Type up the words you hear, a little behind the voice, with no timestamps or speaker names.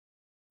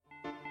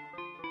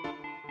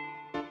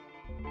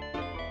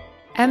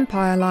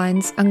Empire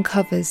Lines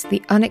uncovers the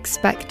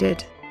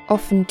unexpected,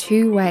 often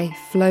two-way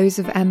flows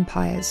of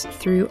empires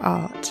through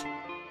art.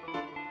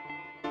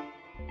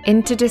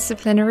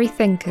 Interdisciplinary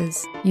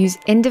thinkers use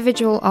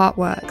individual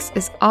artworks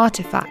as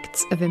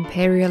artifacts of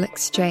imperial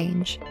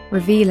exchange,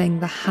 revealing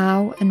the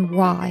how and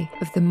why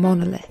of the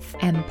monolith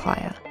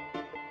empire.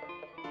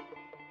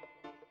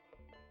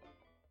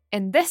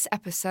 In this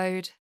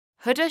episode,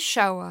 Huda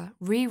Shoa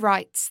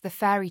rewrites the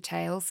fairy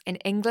tales in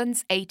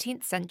England's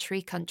 18th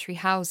century country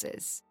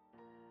houses,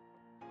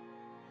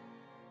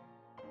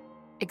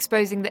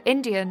 exposing the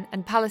Indian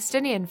and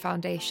Palestinian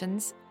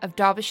foundations of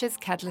Derbyshire's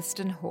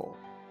Kedleston Hall.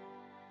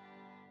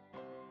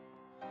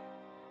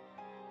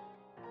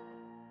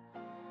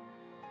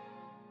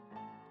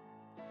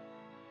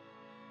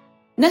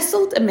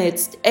 Nestled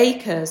amidst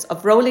acres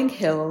of rolling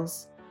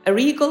hills, a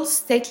regal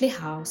stately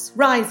house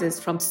rises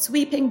from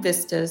sweeping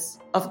vistas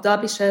of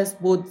Derbyshire's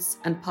woods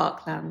and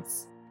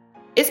parklands.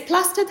 Its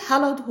plastered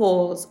hallowed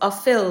halls are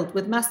filled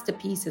with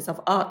masterpieces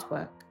of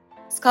artwork,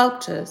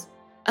 sculptures,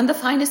 and the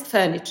finest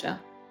furniture.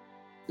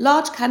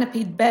 Large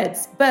canopied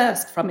beds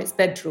burst from its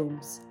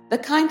bedrooms, the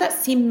kind that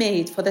seem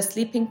made for the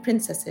sleeping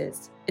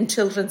princesses in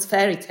children's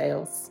fairy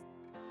tales.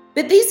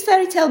 But these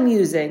fairy tale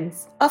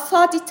musings are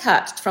far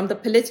detached from the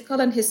political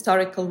and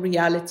historical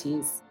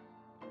realities.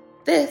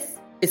 This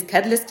is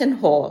Kedleston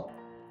Hall,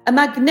 a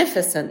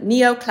magnificent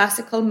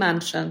neoclassical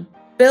mansion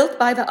built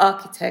by the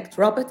architect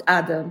Robert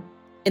Adam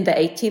in the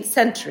 18th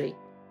century.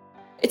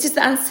 It is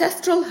the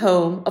ancestral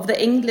home of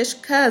the English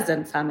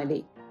Curzon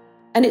family,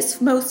 and its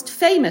most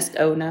famous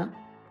owner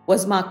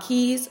was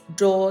Marquis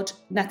George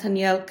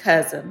Nathaniel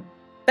Curzon,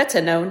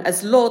 better known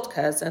as Lord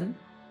Curzon,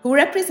 who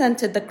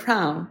represented the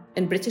Crown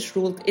in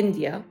British-ruled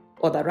India,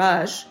 or the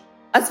Raj,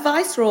 as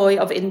Viceroy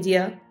of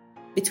India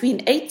between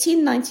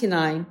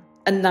 1899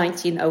 and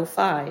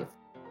 1905.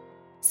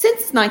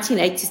 Since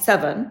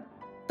 1987,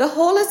 the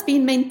hall has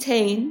been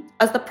maintained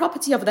as the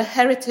property of the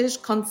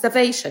Heritage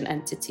Conservation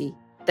Entity,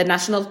 the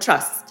National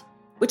Trust,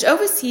 which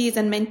oversees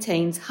and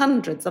maintains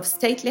hundreds of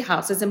stately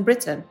houses in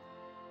Britain.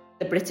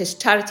 The British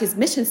Charities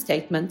mission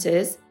statement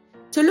is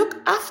to look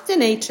after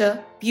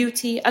nature,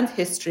 beauty and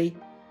history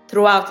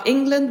throughout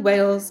England,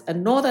 Wales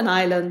and Northern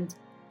Ireland,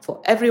 for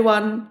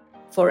everyone,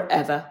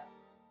 forever.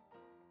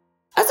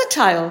 As a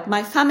child,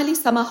 my family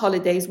summer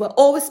holidays were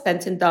always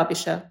spent in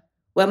Derbyshire,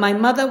 where my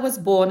mother was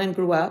born and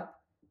grew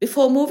up,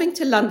 before moving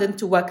to London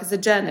to work as a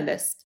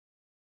journalist.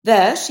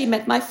 There, she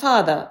met my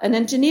father, an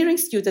engineering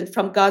student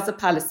from Gaza,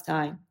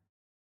 Palestine.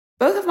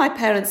 Both of my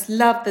parents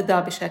loved the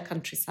Derbyshire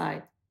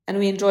countryside, and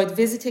we enjoyed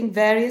visiting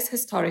various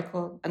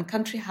historical and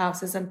country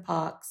houses and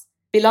parks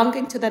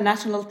belonging to the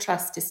National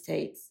Trust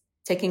estates,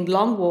 taking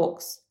long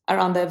walks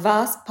around their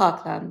vast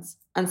parklands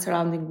and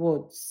surrounding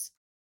woods.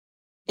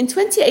 In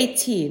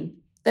 2018,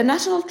 the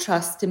National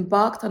Trust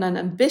embarked on an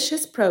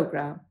ambitious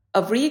program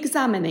of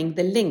re-examining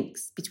the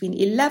links between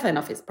 11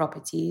 of its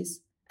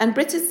properties and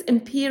Britain's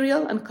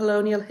imperial and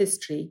colonial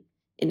history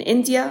in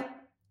India,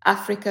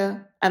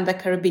 Africa, and the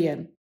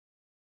Caribbean.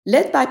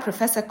 Led by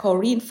Professor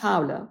Corinne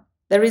Fowler,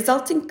 the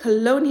resulting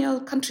Colonial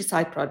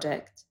Countryside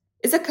Project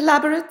is a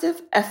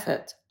collaborative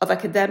effort of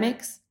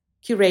academics,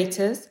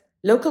 curators,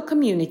 local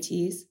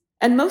communities,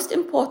 and most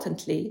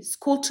importantly,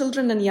 school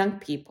children and young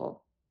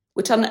people,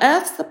 which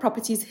unearths the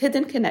property's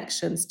hidden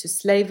connections to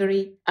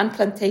slavery and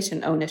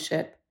plantation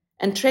ownership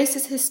and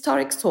traces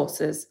historic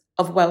sources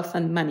of wealth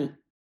and money.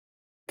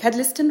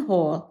 Kedleston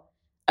Hall,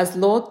 as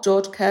Lord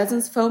George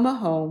Curzon's former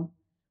home,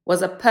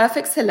 was a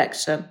perfect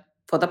selection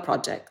for the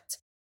project.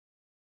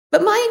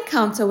 But my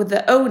encounter with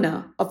the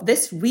owner of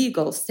this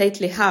regal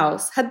stately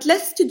house had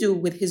less to do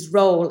with his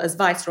role as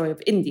Viceroy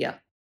of India.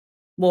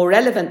 More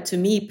relevant to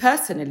me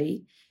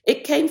personally,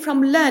 it came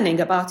from learning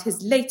about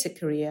his later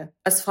career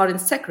as Foreign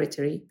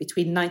Secretary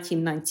between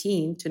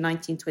 1919 to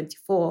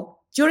 1924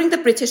 during the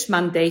British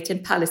Mandate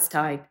in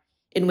Palestine,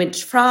 in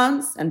which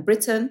France and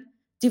Britain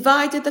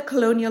divided the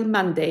colonial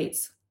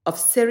mandates of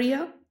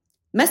Syria,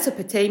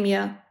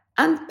 Mesopotamia,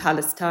 and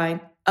Palestine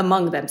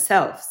among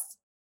themselves.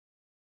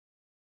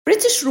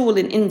 British rule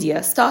in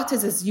India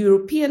started as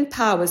European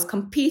powers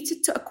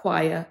competed to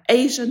acquire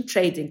Asian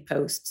trading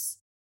posts.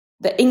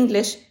 The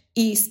English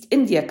East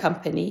India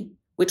Company,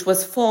 which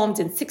was formed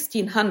in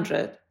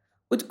 1600,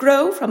 would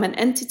grow from an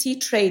entity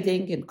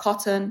trading in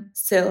cotton,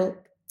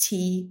 silk,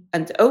 tea,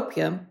 and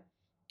opium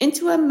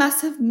into a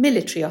massive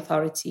military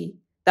authority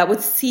that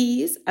would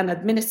seize and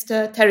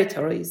administer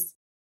territories.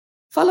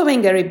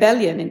 Following a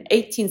rebellion in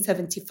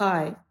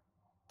 1875,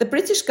 the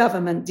British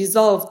government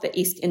dissolved the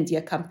East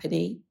India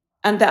Company,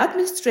 and the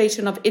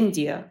administration of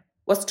India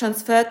was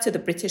transferred to the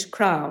British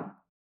Crown.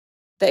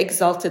 The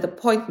exalted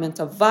appointment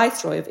of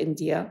Viceroy of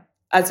India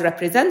as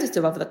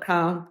representative of the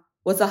Crown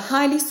was a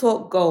highly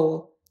sought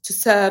goal to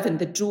serve in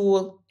the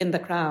jewel in the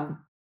crown.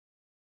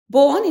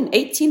 Born in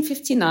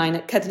 1859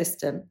 at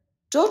Kedleston,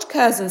 George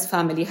Curzon's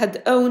family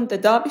had owned the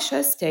Derbyshire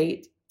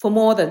estate for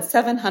more than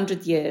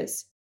 700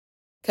 years.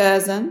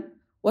 Curzon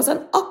was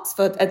an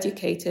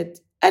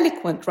Oxford-educated,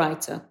 eloquent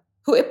writer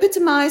who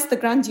epitomized the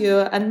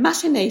grandeur and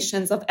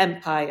machinations of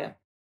empire.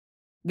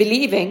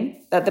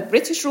 Believing that the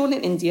British rule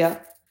in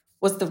India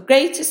was the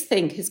greatest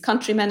thing his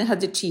countrymen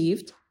had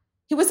achieved,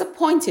 he was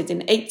appointed in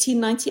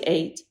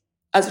 1898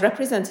 as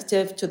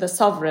representative to the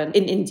sovereign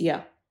in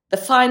India, the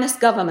finest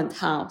government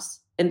house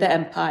in the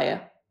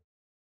empire.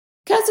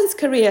 Curzon's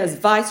career as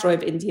Viceroy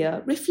of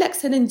India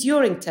reflects an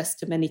enduring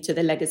testimony to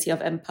the legacy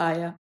of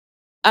empire.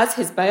 As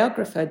his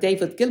biographer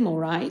David Gilmour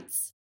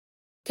writes,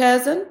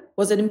 Curzon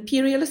was an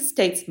imperialist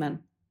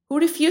statesman who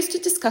refused to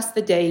discuss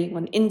the day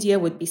when India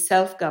would be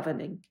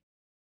self-governing.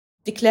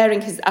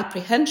 Declaring his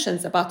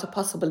apprehensions about a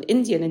possible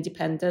Indian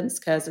independence,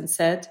 Curzon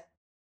said,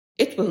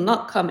 "It will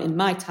not come in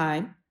my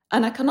time,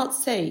 and I cannot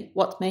say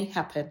what may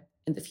happen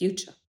in the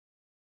future."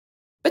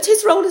 But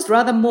his role is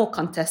rather more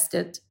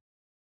contested.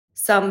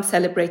 Some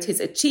celebrate his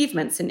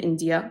achievements in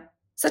India,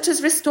 such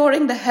as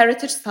restoring the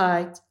heritage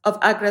site of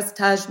Agra's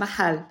Taj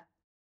Mahal.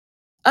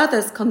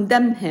 Others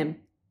condemn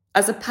him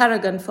as a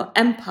paragon for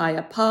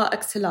empire par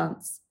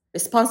excellence,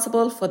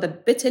 responsible for the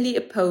bitterly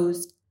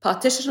opposed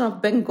partition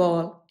of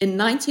Bengal in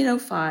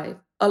 1905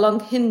 along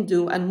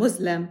Hindu and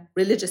Muslim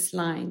religious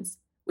lines,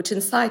 which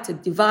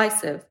incited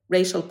divisive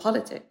racial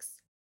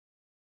politics.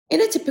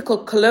 In a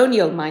typical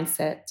colonial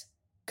mindset,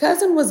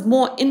 Curzon was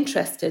more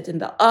interested in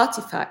the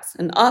artifacts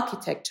and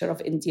architecture of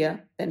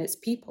India than its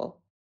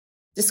people.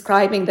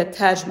 Describing the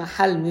Taj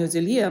Mahal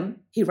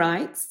Mausoleum, he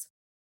writes,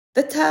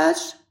 "The Taj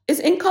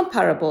is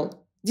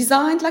incomparable,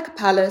 designed like a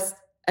palace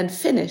and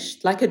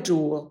finished like a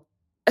jewel,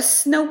 a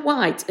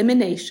snow-white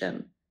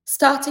emanation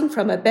starting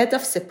from a bed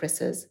of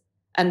cypresses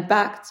and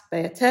backed by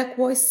a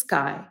turquoise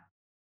sky,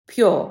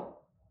 pure,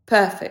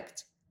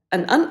 perfect,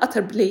 and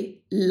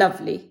unutterably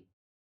lovely."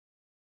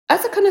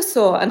 As a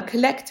connoisseur and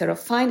collector of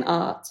fine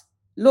art,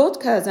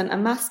 Lord Curzon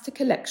amassed a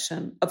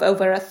collection of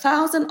over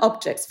 1,000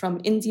 objects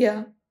from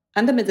India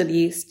and the Middle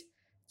East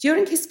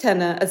during his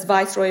tenure as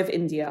Viceroy of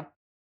India.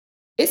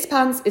 It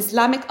spans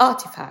Islamic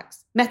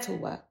artifacts,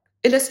 metalwork,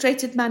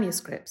 illustrated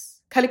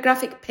manuscripts,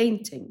 calligraphic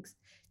paintings,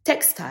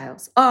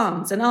 textiles,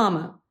 arms and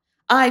armor,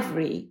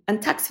 ivory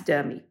and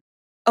taxidermy.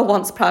 A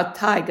once proud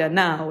tiger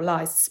now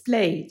lies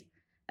splayed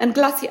and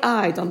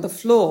glassy-eyed on the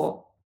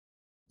floor.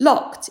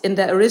 Locked in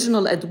their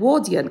original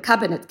Edwardian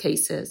cabinet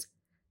cases,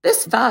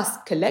 this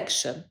vast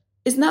collection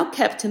is now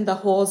kept in the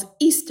Hall's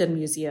Eastern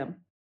Museum.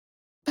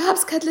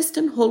 Perhaps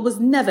Kedleston Hall was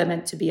never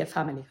meant to be a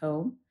family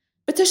home,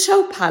 but a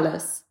show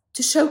palace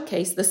to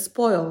showcase the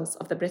spoils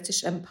of the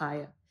British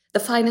Empire, the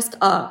finest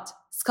art,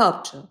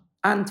 sculpture,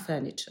 and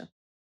furniture.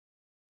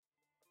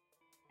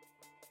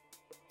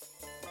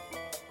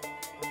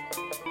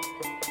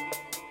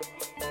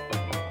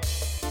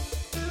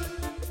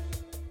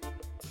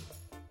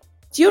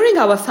 During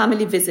our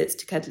family visits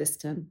to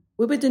Kedleston,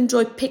 we would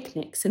enjoy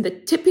picnics in the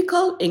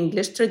typical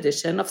English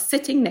tradition of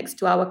sitting next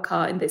to our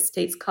car in the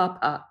estate's car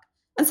park,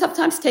 and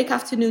sometimes take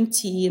afternoon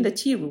tea in the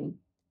tea room,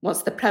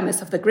 once the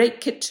premise of the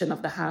great kitchen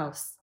of the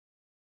house.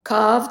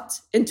 Carved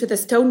into the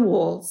stone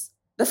walls,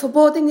 the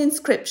foreboding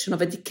inscription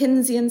of a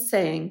Dickensian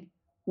saying,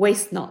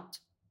 "Waste not,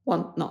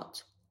 want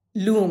not,"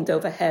 loomed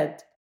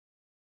overhead,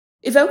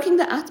 evoking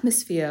the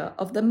atmosphere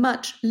of the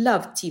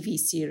much-loved TV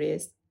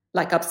series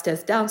like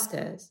Upstairs,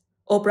 Downstairs,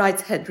 or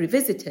Brideshead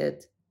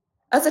Revisited.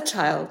 As a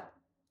child,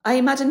 I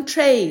imagined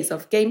trays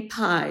of game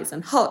pies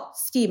and hot,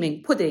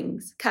 steaming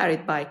puddings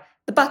carried by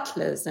the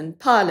butlers and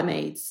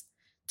parlourmaids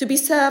to be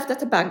served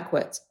at a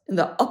banquet in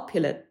the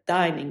opulent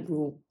dining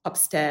room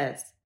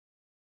upstairs.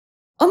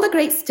 On the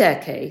great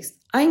staircase,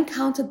 I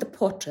encountered the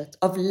portrait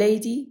of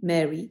Lady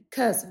Mary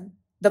Curzon,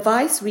 the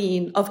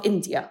Viceroy of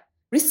India,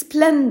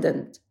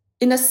 resplendent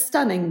in a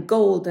stunning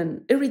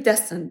golden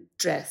iridescent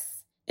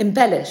dress,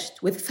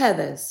 embellished with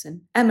feathers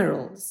and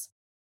emeralds.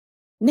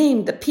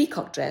 Named the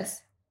Peacock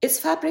Dress, its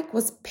fabric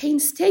was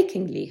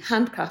painstakingly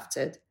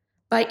handcrafted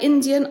by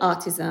Indian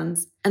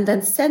artisans and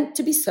then sent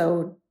to be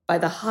sewn by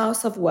the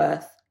House of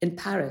Worth in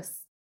Paris.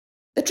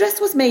 The dress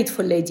was made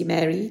for Lady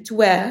Mary to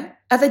wear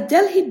at the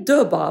Delhi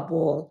Durbar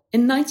Ball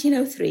in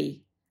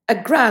 1903, a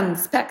grand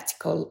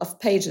spectacle of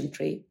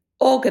pageantry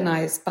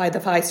organised by the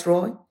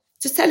Viceroy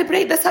to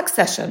celebrate the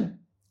succession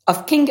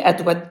of King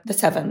Edward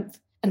VII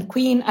and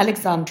Queen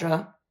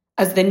Alexandra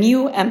as the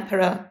new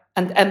Emperor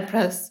and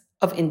Empress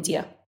of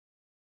India.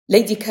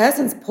 Lady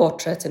Curzon's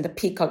portrait in the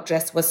peacock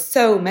dress was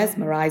so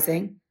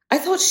mesmerising, I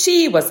thought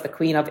she was the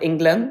Queen of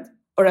England,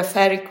 or a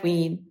fairy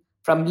queen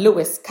from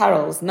Lewis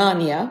Carroll's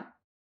Narnia.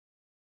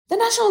 The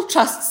National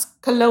Trust's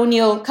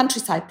Colonial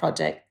Countryside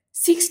Project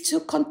seeks to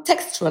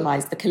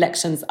contextualise the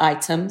collection's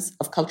items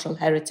of cultural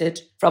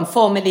heritage from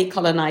formerly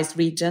colonised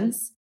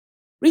regions.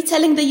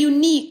 Retelling the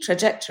unique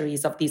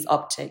trajectories of these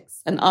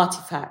objects and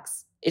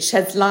artefacts, it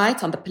sheds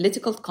light on the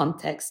political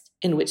context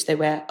in which they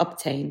were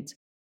obtained.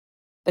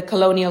 The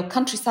Colonial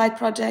Countryside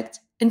Project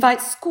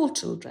invites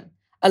schoolchildren,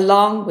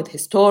 along with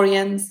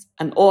historians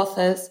and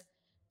authors,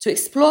 to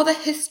explore the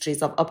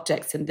histories of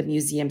objects in the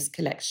museum's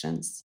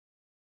collections.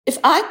 "If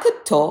I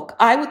could talk,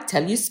 I would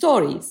tell you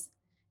stories,"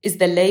 is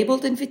the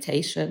labelled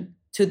invitation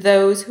to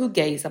those who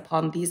gaze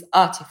upon these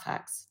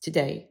artefacts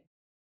today.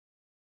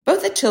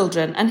 Both the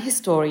children and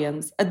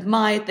historians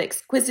admired the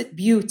exquisite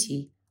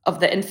beauty of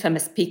the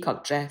infamous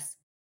peacock dress,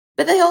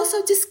 but they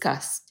also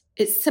discussed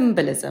its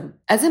symbolism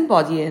as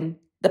embodying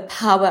the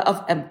power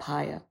of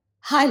empire,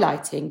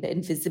 highlighting the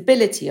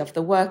invisibility of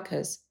the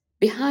workers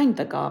behind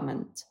the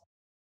garment.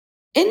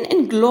 In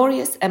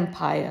Inglorious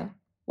Empire,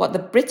 What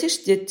the British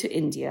Did to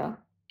India,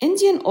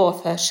 Indian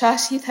author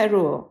Shashi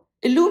Tharoor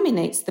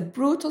illuminates the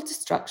brutal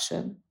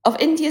destruction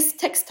of India's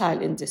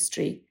textile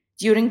industry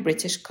during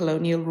British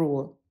colonial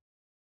rule.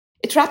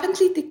 It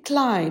rapidly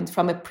declined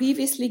from a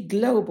previously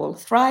global,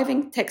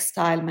 thriving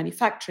textile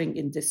manufacturing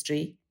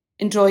industry,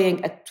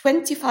 enjoying a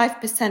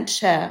 25%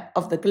 share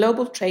of the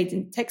global trade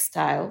in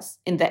textiles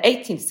in the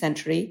 18th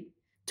century,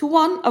 to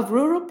one of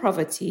rural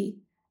poverty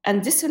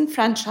and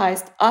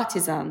disenfranchised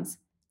artisans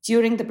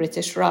during the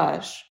British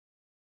Raj.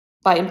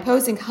 By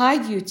imposing high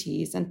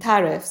duties and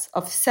tariffs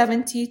of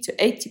 70 to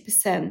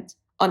 80%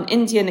 on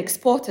Indian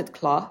exported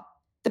cloth,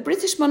 the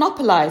British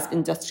monopolized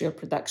industrial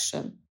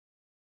production.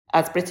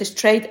 As British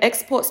trade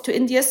exports to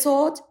India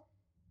soared,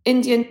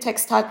 Indian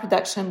textile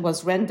production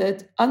was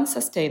rendered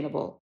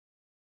unsustainable.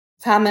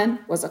 Famine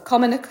was a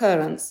common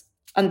occurrence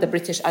under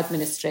British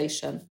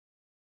administration.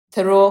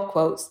 Thoreau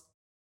quotes,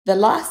 "The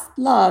last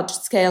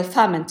large-scale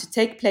famine to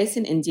take place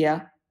in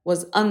India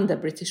was under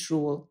British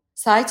rule,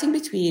 citing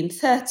between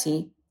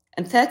 30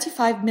 and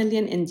 35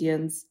 million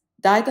Indians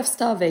died of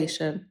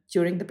starvation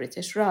during the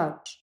British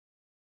Raj."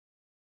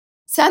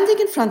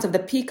 Standing in front of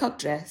the peacock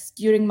dress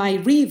during my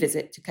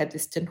revisit to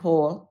Kedleston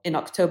Hall in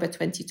October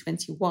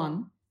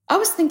 2021, I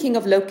was thinking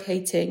of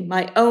locating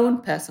my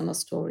own personal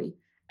story,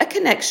 a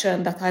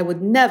connection that I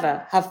would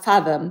never have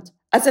fathomed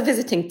as a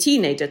visiting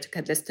teenager to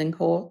Kedleston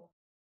Hall.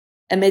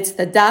 Amidst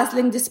the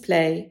dazzling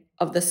display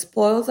of the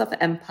spoils of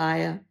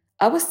empire,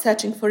 I was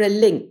searching for a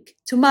link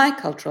to my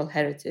cultural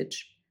heritage,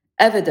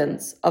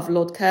 evidence of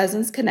Lord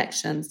Curzon's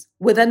connections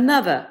with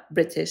another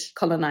British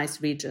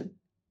colonized region,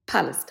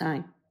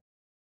 Palestine.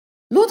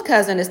 Lord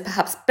Curzon is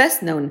perhaps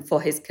best known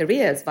for his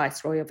career as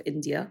Viceroy of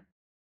India,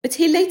 but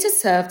he later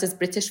served as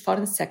British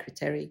Foreign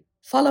Secretary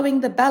following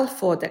the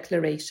Balfour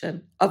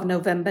Declaration of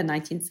November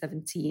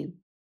 1917.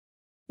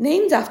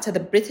 Named after the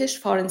British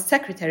Foreign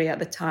Secretary at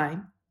the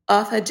time,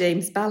 Arthur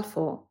James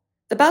Balfour,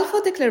 the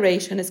Balfour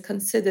Declaration is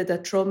considered a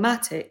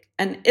traumatic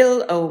and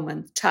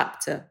ill-omened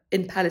chapter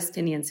in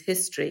Palestinians'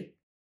 history.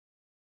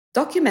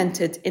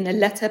 Documented in a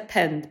letter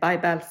penned by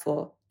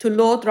Balfour to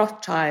Lord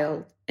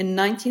Rothschild in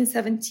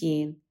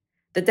 1917,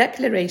 the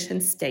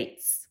declaration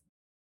states,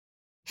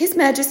 "His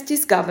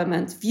Majesty's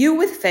government view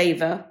with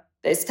favour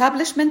the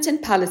establishment in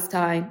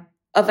Palestine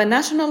of a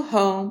national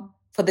home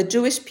for the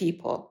Jewish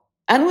people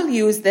and will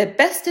use their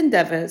best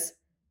endeavours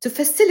to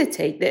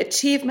facilitate the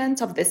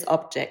achievement of this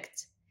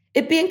object,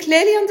 it being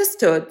clearly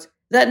understood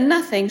that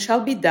nothing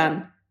shall be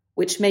done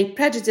which may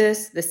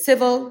prejudice the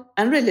civil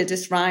and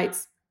religious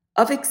rights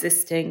of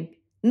existing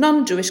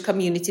non-Jewish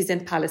communities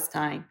in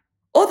Palestine,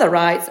 or the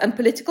rights and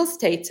political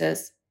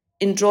status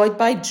enjoyed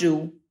by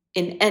Jew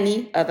in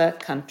any other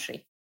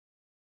country."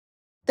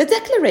 The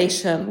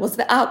declaration was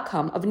the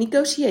outcome of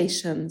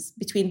negotiations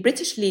between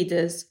British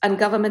leaders and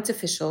government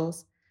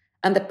officials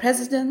and the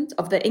president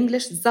of the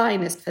English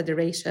Zionist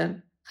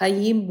Federation,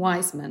 Chaim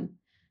Weizmann,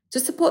 to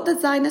support the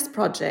Zionist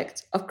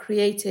project of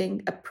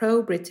creating a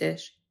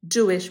pro-British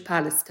Jewish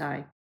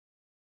Palestine.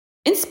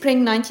 In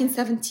spring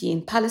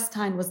 1917,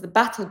 Palestine was the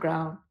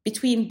battleground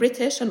between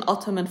British and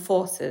Ottoman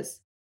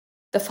forces.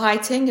 The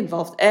fighting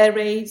involved air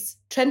raids,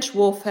 trench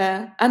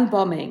warfare, and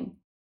bombing.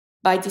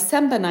 By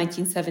December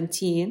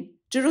 1917,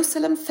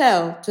 Jerusalem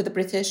fell to the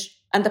British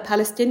and the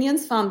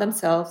Palestinians found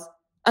themselves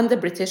under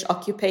British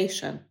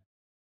occupation.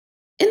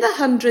 In the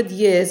 100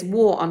 Years'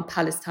 War on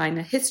Palestine,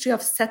 A History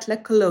of Settler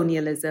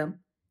Colonialism,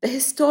 the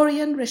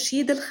historian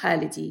Rashid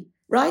al-Khalidi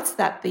writes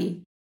that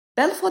the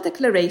Balfour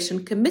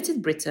Declaration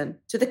committed Britain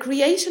to the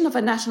creation of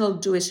a national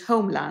Jewish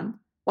homeland,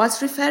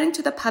 whilst referring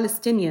to the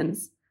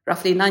Palestinians,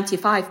 roughly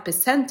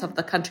 95% of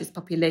the country's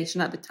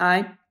population at the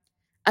time,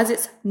 as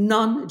its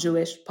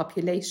non-Jewish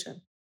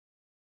population.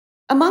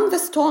 Among the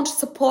staunch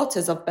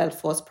supporters of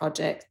Balfour's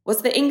project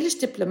was the English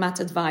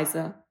diplomat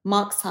advisor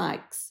Mark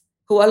Sykes,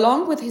 who,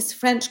 along with his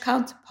French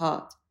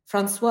counterpart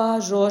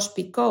François-Georges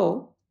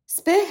Picot,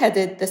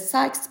 spearheaded the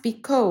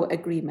Sykes-Picot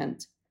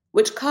Agreement,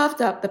 which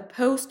carved up the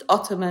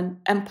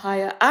post-Ottoman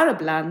Empire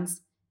Arab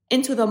lands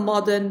into the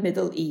modern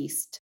Middle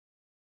East.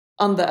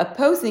 On the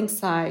opposing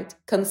side,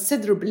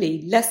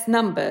 considerably less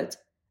numbered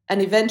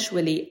and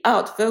eventually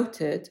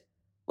outvoted,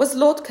 was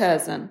Lord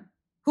Curzon,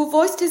 who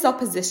voiced his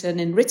opposition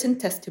in written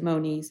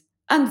testimonies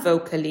and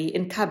vocally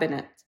in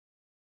cabinet.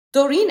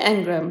 Doreen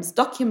Engrams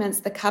documents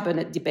the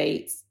cabinet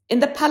debates in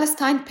the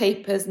Palestine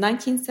Papers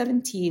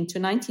 1917 to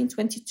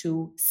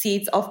 1922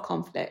 Seeds of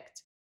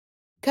Conflict.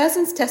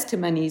 Curzon's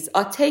testimonies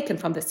are taken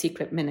from the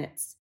secret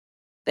minutes.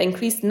 The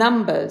increased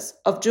numbers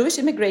of Jewish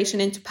immigration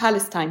into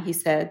Palestine, he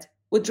said,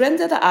 would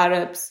render the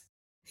Arabs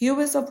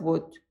hewers of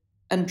wood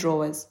and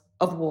drawers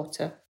of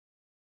water.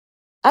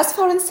 As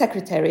Foreign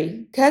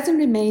Secretary, Curzon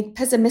remained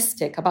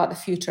pessimistic about the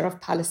future of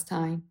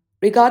Palestine,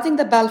 regarding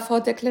the Balfour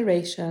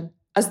Declaration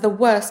as the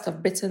worst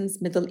of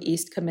Britain's Middle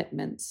East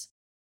commitments.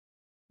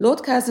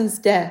 Lord Curzon's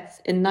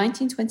death in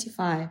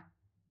 1925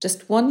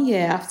 just 1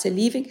 year after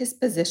leaving his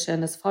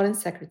position as Foreign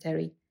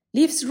Secretary,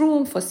 leaves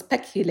room for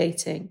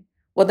speculating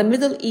what the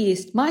Middle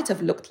East might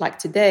have looked like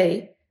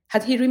today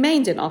had he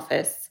remained in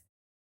office.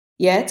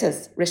 Yet,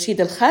 as Rashid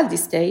al-Khaldi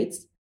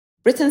states,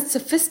 Britain's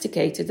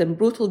sophisticated and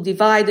brutal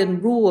divide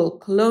and rule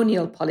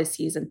colonial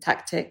policies and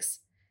tactics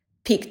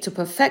peaked to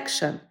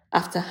perfection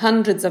after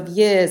hundreds of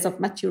years of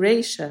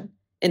maturation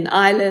in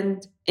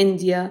Ireland,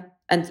 India,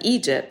 and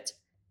Egypt,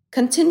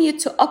 continued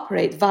to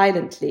operate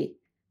violently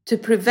to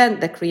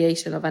prevent the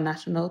creation of a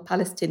national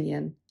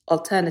Palestinian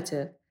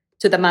alternative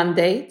to the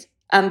Mandate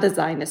and the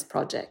Zionist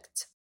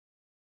project.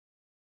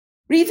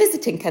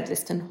 Revisiting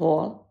Kedleston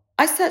Hall,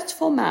 I searched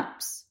for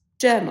maps,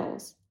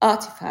 journals,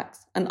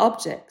 artifacts, and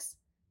objects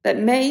that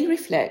may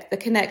reflect the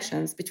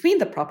connections between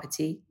the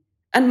property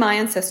and my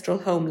ancestral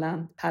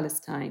homeland,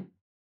 Palestine.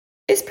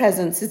 Its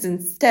presence is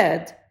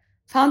instead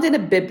found in a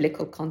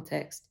biblical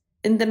context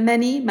in the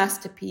many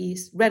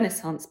masterpiece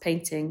Renaissance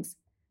paintings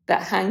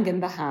that hang in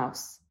the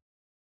house.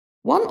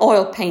 One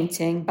oil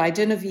painting by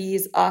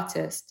Genovese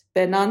artist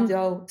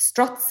Bernardo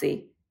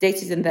Strozzi,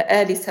 dated in the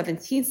early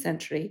 17th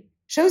century,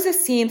 shows a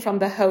scene from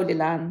the Holy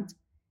Land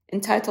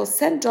entitled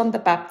St. John the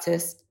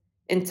Baptist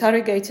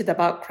Interrogated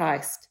About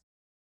Christ.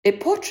 It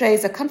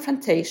portrays a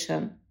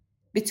confrontation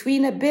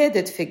between a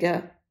bearded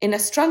figure in a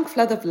strong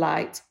flood of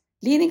light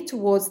leaning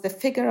towards the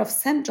figure of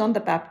St. John the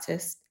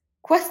Baptist,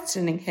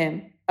 questioning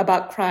him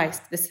about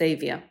Christ the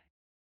Saviour.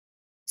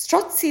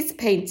 Strozzi's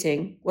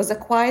painting was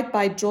acquired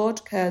by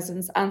George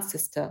Curzon's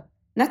ancestor,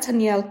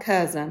 Nathaniel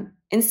Curzon,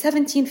 in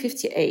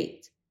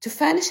 1758 to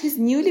furnish his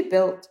newly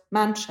built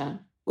mansion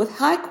with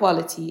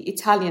high-quality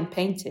Italian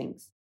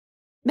paintings.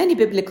 Many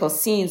biblical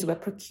scenes were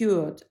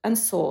procured and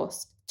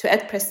sourced to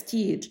add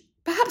prestige,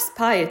 perhaps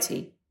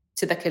piety,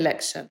 to the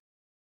collection.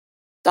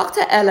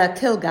 Dr. Ella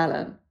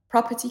Kilgallen,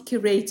 property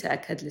curator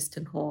at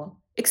Kedleston Hall,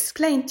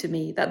 explained to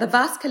me that the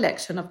vast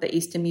collection of the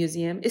Easter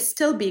Museum is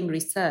still being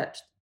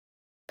researched.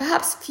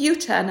 Perhaps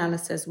future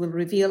analysis will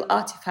reveal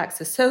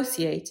artifacts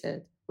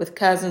associated with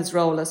Curzon's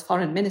role as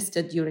foreign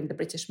minister during the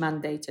British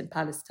Mandate in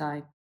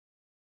Palestine.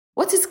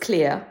 What is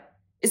clear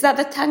is that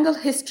the tangled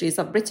histories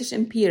of British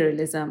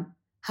imperialism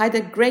hide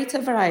a greater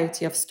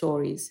variety of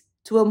stories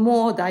to a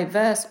more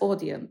diverse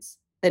audience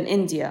than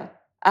India,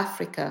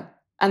 Africa,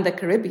 and the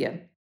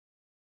Caribbean.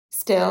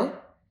 Still,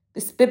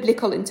 this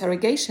biblical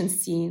interrogation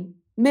scene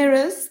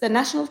mirrors the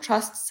National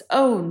Trust's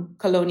own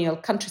colonial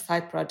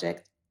countryside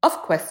project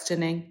of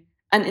questioning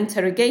and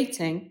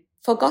interrogating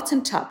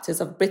forgotten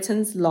chapters of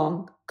Britain's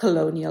long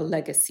colonial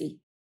legacy.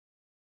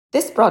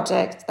 This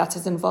project, that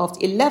has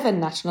involved 11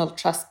 National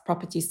Trust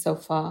properties so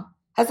far,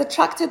 has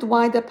attracted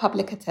wider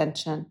public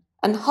attention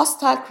and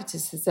hostile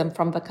criticism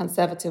from the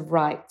Conservative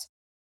right.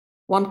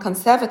 One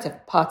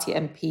Conservative Party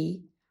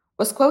MP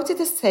was quoted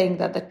as saying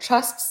that the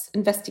Trust's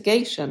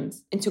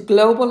investigations into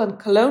global and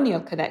colonial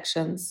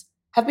connections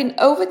have been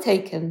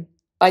overtaken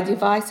by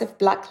divisive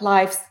Black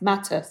Lives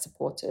Matter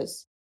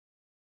supporters.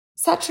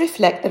 Such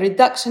reflect the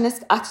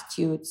reductionist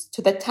attitudes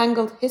to the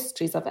tangled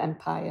histories of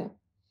empire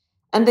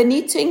and the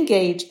need to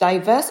engage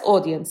diverse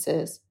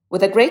audiences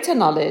with a greater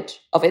knowledge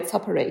of its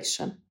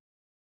operation.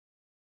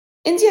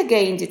 India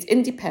gained its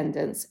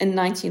independence in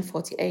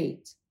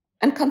 1948,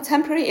 and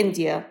contemporary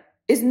India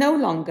is no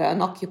longer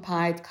an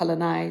occupied,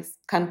 colonized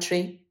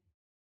country.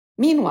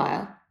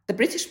 Meanwhile, the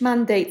British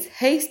Mandate's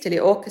hastily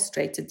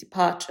orchestrated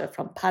departure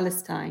from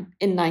Palestine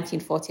in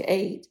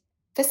 1948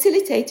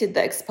 facilitated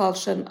the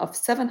expulsion of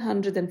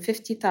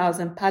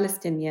 750,000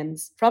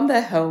 Palestinians from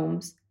their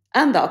homes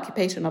and the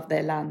occupation of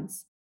their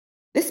lands.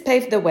 This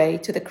paved the way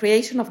to the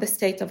creation of the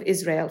State of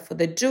Israel for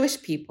the Jewish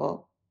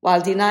people,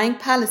 while denying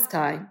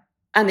Palestine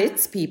and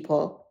its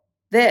people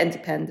their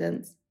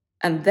independence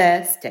and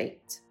their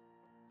state.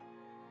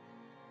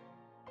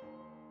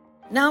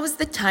 Now is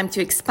the time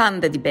to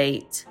expand the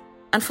debate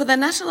and for the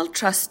National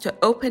Trust to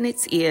open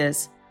its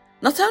ears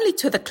not only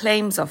to the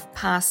claims of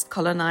past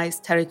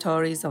colonized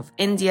territories of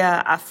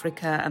India,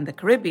 Africa, and the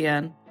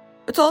Caribbean,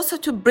 but also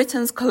to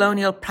Britain's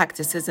colonial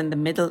practices in the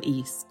Middle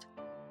East.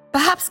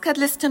 Perhaps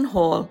Kedleston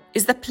Hall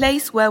is the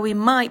place where we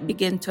might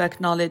begin to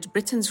acknowledge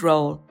Britain's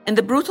role in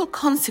the brutal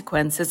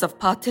consequences of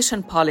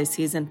partition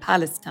policies in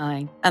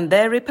Palestine and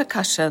their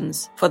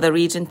repercussions for the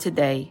region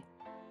today.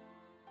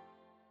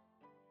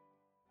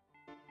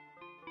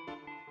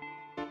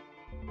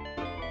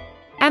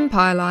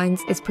 Empire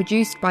Lines is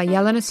produced by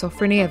Jelena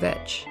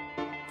Sofronijevic.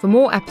 For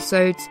more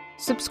episodes,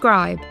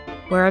 subscribe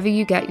wherever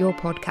you get your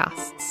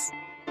podcasts.